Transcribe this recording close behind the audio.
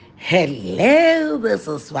Hello, this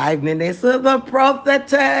is 5 minutes of the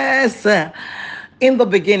prophetess. In the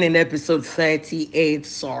beginning, episode 38.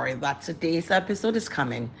 Sorry that today's episode is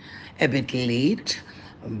coming a bit late,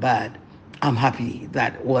 but I'm happy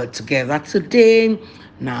that we're together today.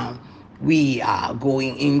 Now, we are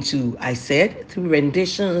going into, I said, three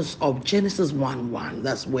renditions of Genesis 1 1.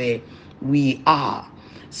 That's where we are.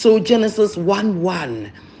 So, Genesis 1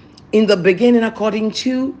 1. In the beginning, according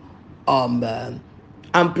to um,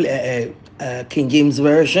 uh, King James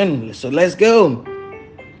Version. So let's go.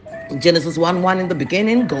 Genesis 1 1. In the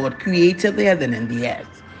beginning, God created the heaven and the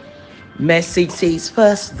earth. Message says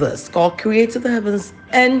first verse, God created the heavens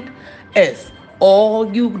and earth.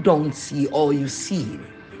 All you don't see, all you see.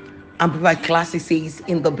 Amplified Classic says,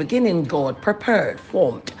 in the beginning, God prepared,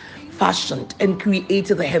 formed, fashioned, and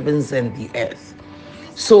created the heavens and the earth.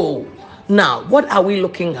 So now, what are we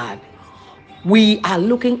looking at? We are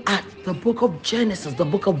looking at the book of Genesis, the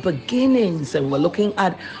book of beginnings, and we've looked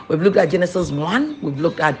at Genesis 1, we've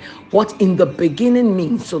looked at what in the beginning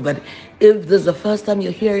means, so that if this is the first time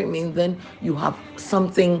you're hearing me, then you have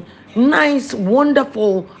something nice,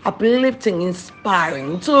 wonderful, uplifting,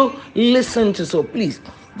 inspiring to listen to. So please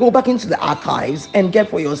go back into the archives and get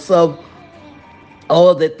for yourself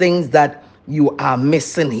all the things that you are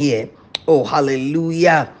missing here. Oh,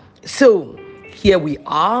 hallelujah. So here we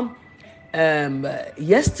are.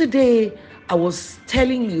 Yesterday, I was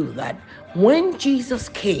telling you that when Jesus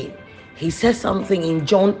came, he said something in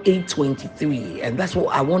John 8:23, and that's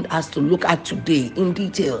what I want us to look at today in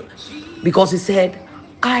detail, because he said,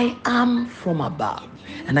 I am from above.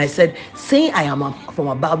 And I said, saying I am from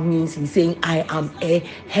above means he's saying I am a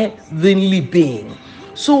heavenly being.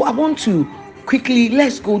 So I want to quickly,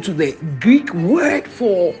 let's go to the Greek word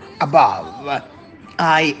for above.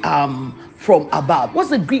 I am from above. What's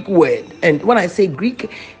the Greek word? And when I say Greek,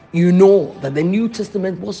 you know that the New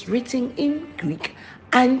Testament was written in Greek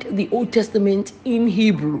and the Old Testament in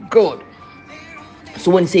Hebrew. Good. So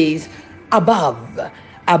when it says above,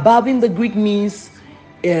 above in the Greek means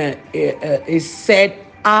is said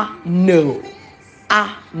no,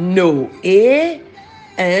 no,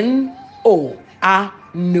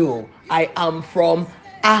 no. I am from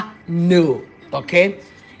no. Okay,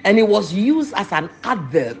 and it was used as an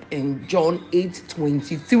adverb in John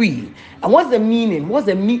 8:23. And what's the meaning? What's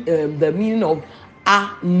the meaning of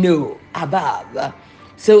no, above?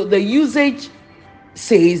 So the usage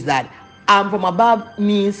says that from above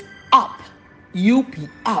means up,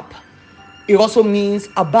 up. It also means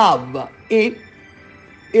above, above. It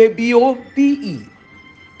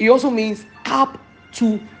also means up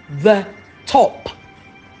to the top.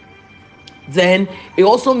 Then it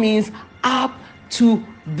also means up to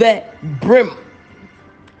the brim.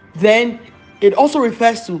 Then it also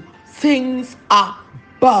refers to things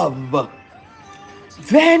above.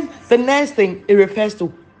 Then the next thing, it refers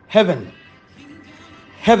to heaven.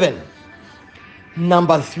 Heaven.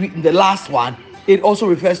 Number 3, the last one, it also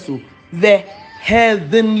refers to the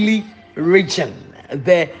heavenly region.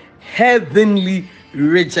 The heavenly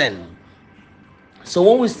region. So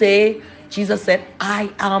when we say Jesus said,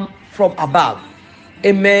 I am from above,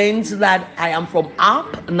 it means that I am from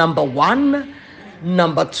up, number 1.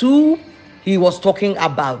 Number 2, he was talking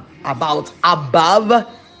about above.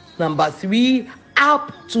 Number 3,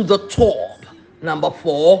 up to the top. Number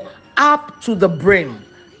 4, up to the brim.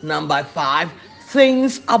 Number 5,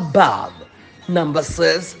 things above. Number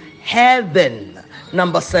 6, heaven.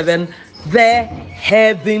 Number 7, the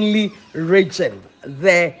heavenly region.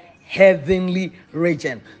 The heavenly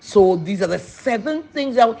region. So these are the 7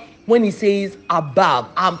 things that when he says above,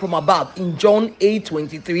 I'm from above, in John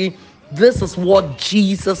 8:23, this is what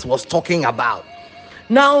Jesus was talking about.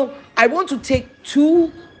 Now, I want to take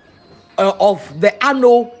 2 of the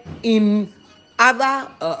ano in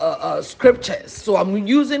other scriptures. So I'm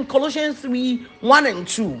using Colossians 3:1 and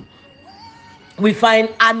 2. We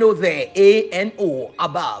find ano there, A-N-O,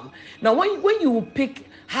 above. Now, when you pick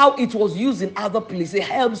how it was used in other places, it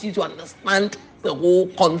helps you to understand the whole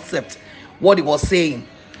concept, what it was saying.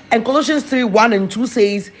 And Colossians 3:1 and 2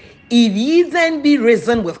 says, if ye then be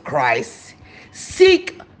risen with Christ,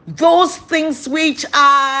 seek those things which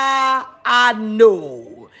are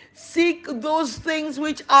no. Seek those things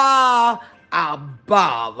which are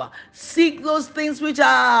above. Seek those things which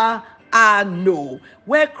are no,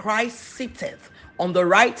 where Christ sitteth on the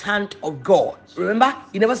right hand of God. Remember,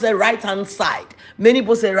 he never said right hand side. Many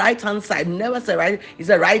people say right hand side, never say right. He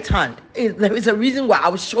said right hand. There is a reason why. I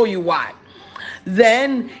will show you why.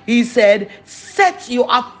 Then he said, set your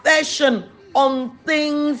affection on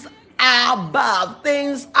things above.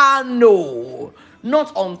 Things are no,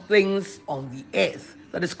 not on things on the earth.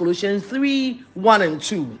 That is Colossians 3:1 and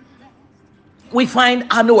 2. we find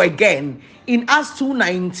Ano again in Acts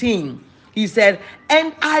 2:19. He said,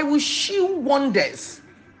 "And I will shew wonders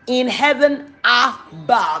in heaven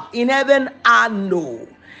above, in heaven Ano,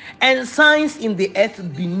 and signs in the earth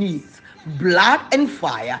beneath, blood and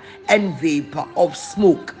fire and vapor of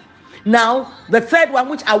smoke." Now, the third one,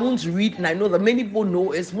 which I won't read, and I know that many people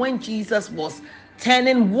know, is when Jesus was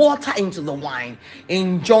turning water into the wine.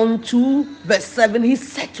 In John 2, verse 7, he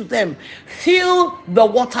said to them, "Fill the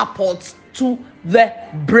water pots to the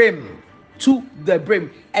brim." To the brim.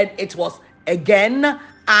 And it was again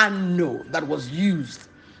Ano that was used.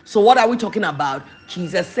 So, what are we talking about?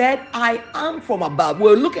 Jesus said, "I am from above."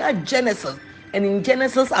 We're looking at Genesis. And in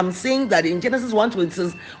Genesis, I'm saying that in Genesis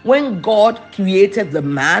 1:26, when God created the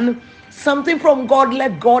man, something from God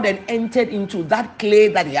left God and entered into that clay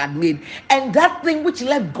that he had made. And that thing which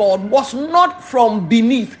left God was not from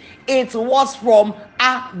beneath, it was from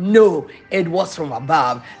no, it was from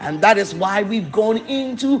above. And that is why we've gone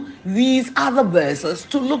into these other verses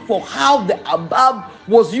to look for how the above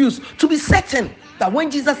was used, to be certain that when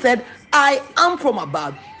Jesus said, "I am from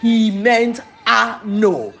above," he meant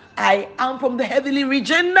no. I am from the heavenly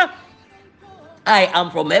region. I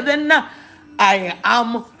am from heaven. I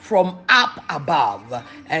am from up above.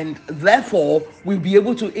 And therefore, we'll be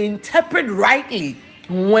able to interpret rightly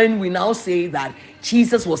when we now say that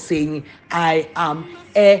Jesus was saying, "I am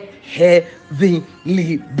a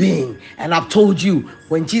heavenly being." And I've told you,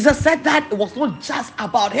 when Jesus said that, it was not just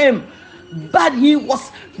about him, but he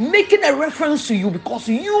was making a reference to you, because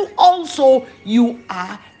you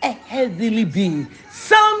are a heavenly being.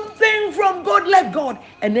 Something from God left God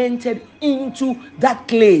and entered into that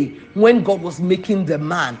clay when God was making the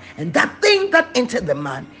man, and that thing that entered the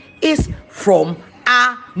man is from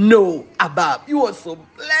no, above. You are so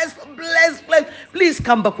blessed. Please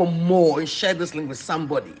come back for more and share this link with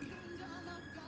somebody.